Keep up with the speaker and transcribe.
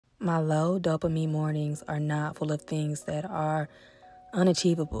My low dopamine mornings are not full of things that are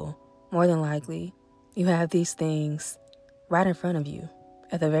unachievable. More than likely, you have these things right in front of you.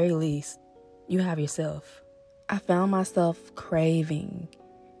 At the very least, you have yourself. I found myself craving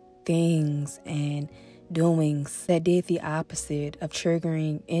things and doings that did the opposite of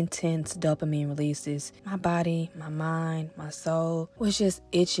triggering intense dopamine releases. My body, my mind, my soul was just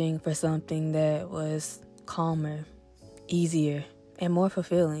itching for something that was calmer, easier, and more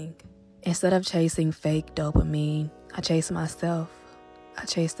fulfilling. Instead of chasing fake dopamine, I chased myself. I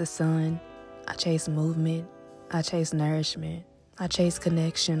chased the sun. I chased movement. I chased nourishment. I chased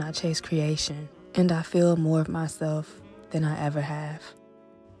connection. I chased creation. And I feel more of myself than I ever have.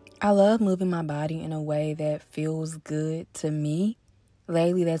 I love moving my body in a way that feels good to me.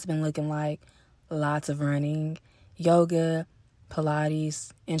 Lately, that's been looking like lots of running, yoga,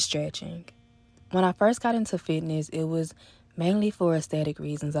 Pilates, and stretching. When I first got into fitness, it was mainly for aesthetic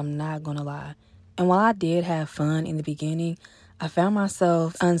reasons, I'm not gonna lie. And while I did have fun in the beginning, I found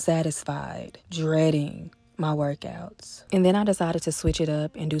myself unsatisfied, dreading my workouts. And then I decided to switch it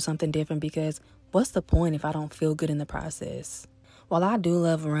up and do something different because what's the point if I don't feel good in the process? While I do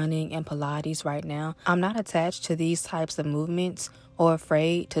love running and Pilates right now, I'm not attached to these types of movements or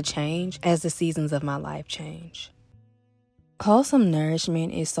afraid to change as the seasons of my life change. Wholesome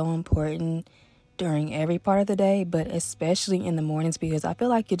nourishment is so important during every part of the day, but especially in the mornings because I feel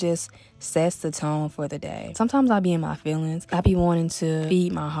like it just sets the tone for the day. Sometimes I be in my feelings. I be wanting to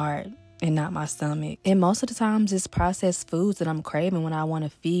feed my heart and not my stomach. And most of the times it's processed foods that I'm craving when I want to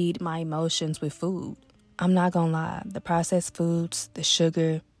feed my emotions with food. I'm not gonna lie, the processed foods, the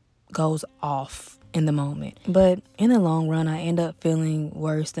sugar goes off in the moment. But in the long run, I end up feeling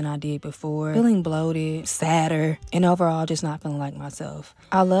worse than I did before, feeling bloated, sadder, and overall just not feeling like myself.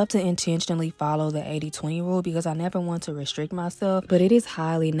 I love to intentionally follow the 80-20 rule because I never want to restrict myself, but it is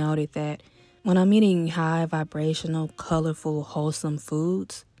highly noted that when I'm eating high vibrational, colorful, wholesome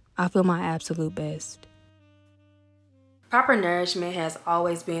foods, I feel my absolute best. Proper nourishment has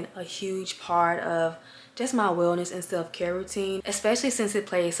always been a huge part of just my wellness and self-care routine, especially since it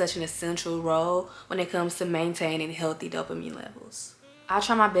plays such an essential role when it comes to maintaining healthy dopamine levels. I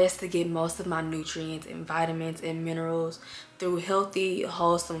try my best to get most of my nutrients and vitamins and minerals through healthy,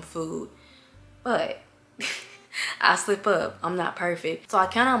 wholesome food, but I slip up. I'm not perfect. So I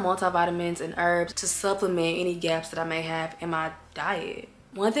count on multivitamins and herbs to supplement any gaps that I may have in my diet.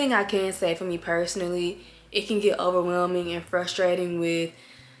 One thing I can say for me personally, it can get overwhelming and frustrating with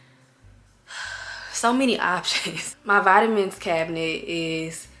so many options. My vitamins cabinet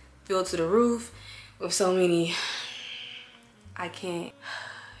is filled to the roof with so many, I can't,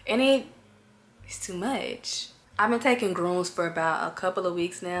 and it's too much. I've been taking Grooms for about a couple of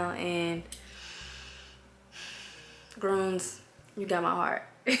weeks now, and Grooms, you got my heart.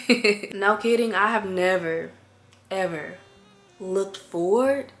 No kidding, I have never, ever looked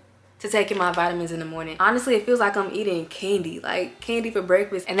forward to taking my vitamins in the morning. Honestly, it feels like I'm eating candy, like candy for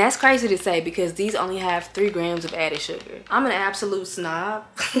breakfast. And that's crazy to say because these only have 3 grams of added sugar. I'm an absolute snob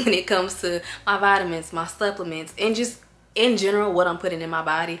when it comes to my vitamins, my supplements, and just in general what I'm putting in my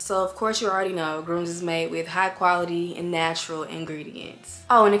body. So of course you already know Grooms is made with high quality and natural ingredients.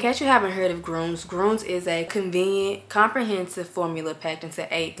 Oh, and in case you haven't heard of Grooms, Grooms is a convenient, comprehensive formula packed into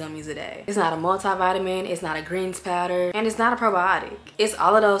 8 gummies a day. It's not a multivitamin, it's not a greens powder, and it's not a probiotic. It's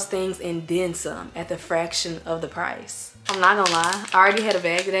all of those things and then some at the fraction of the price. I'm not gonna lie, I already had a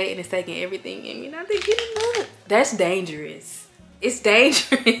bag today and it's taking everything in me and I think enough. That's dangerous. It's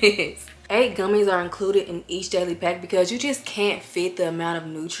dangerous. 8 gummies are included in each daily pack because you just can't fit the amount of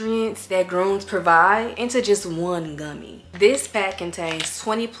nutrients that Grooms provide into just one gummy. This pack contains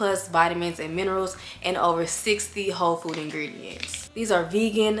 20 plus vitamins and minerals and over 60 whole food ingredients. These are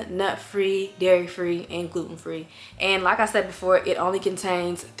vegan, nut-free, dairy-free, and gluten-free. And like I said before, it only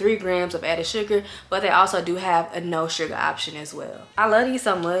contains 3 grams of added sugar, but they also do have a no sugar option as well. I love these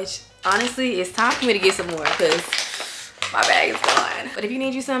so much. Honestly, it's time for me to get some more because my bag is gone. But if you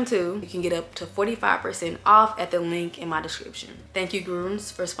need you some too, you can get up to 45% off at the link in my description. Thank you,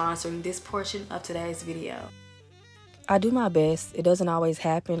 Grooms, for sponsoring this portion of today's video. I do my best. It doesn't always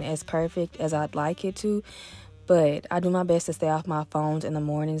happen as perfect as I'd like it to, but I do my best to stay off my phones in the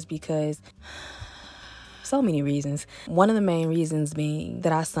mornings because so many reasons. One of the main reasons being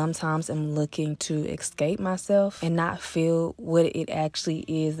that I sometimes am looking to escape myself and not feel what it actually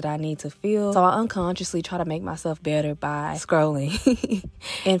is that I need to feel. So I unconsciously try to make myself better by scrolling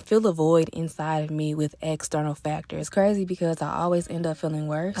and fill the void inside of me with external factors. It's crazy because I always end up feeling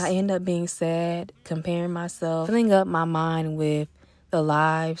worse. I end up being sad, comparing myself, filling up my mind with the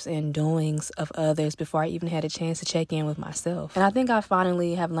lives and doings of others before I even had a chance to check in with myself. And I think I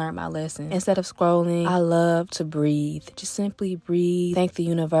finally have learned my lesson. Instead of scrolling, I love to breathe. Just simply breathe. Thank the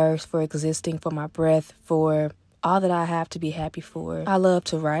universe for existing, for my breath, for all that I have to be happy for. I love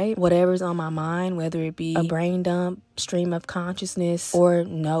to write whatever's on my mind, whether it be a brain dump, stream of consciousness, or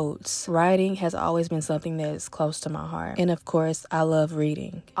notes. Writing has always been something that is close to my heart. And of course, I love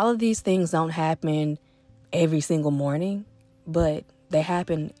reading. All of these things don't happen every single morning, but they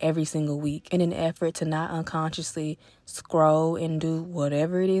happen every single week in an effort to not unconsciously scroll and do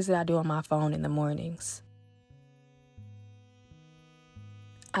whatever it is that I do on my phone in the mornings.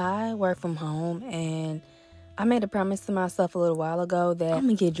 I work from home, and I made a promise to myself a little while ago that I'm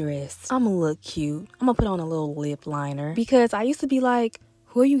gonna get dressed. I'm gonna look cute. I'm gonna put on a little lip liner, because I used to be like,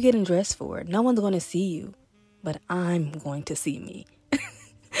 who are you getting dressed for? No one's gonna see you, but I'm going to see me.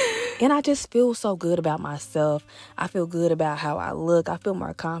 And I just feel so good about myself. I feel good about how I look. I feel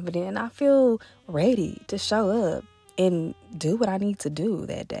more confident, and I feel ready to show up and do what I need to do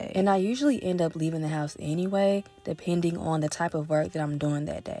that day. And I usually end up leaving the house anyway, depending on the type of work that I'm doing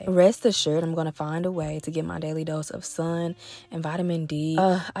that day. Rest assured, I'm going to find a way to get my daily dose of sun and vitamin D.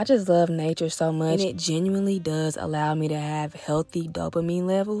 I just love nature so much, and it genuinely does allow me to have healthy dopamine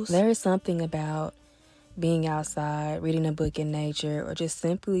levels. There is something about being outside, reading a book in nature, or just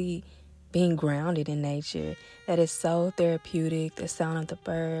simply being grounded in nature that is so therapeutic. The sound of the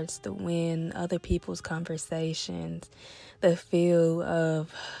birds, the wind, other people's conversations, the feel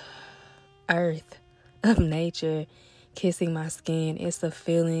of earth, of nature kissing my skin. It's a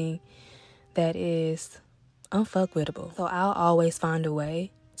feeling that is unfuckwittable. So I'll always find a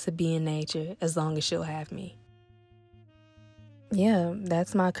way to be in nature as long as she'll have me. Yeah,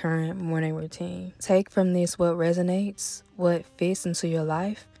 that's my current morning routine. Take from this what resonates, what fits into your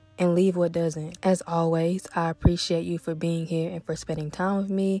life, and leave what doesn't. As always, I appreciate you for being here and for spending time with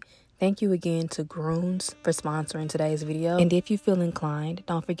me. Thank you again to Groons for sponsoring today's video. And if you feel inclined,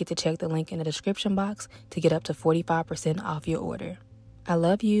 don't forget to check the link in the description box to get up to 45% off your order. I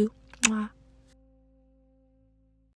love you. Mwah.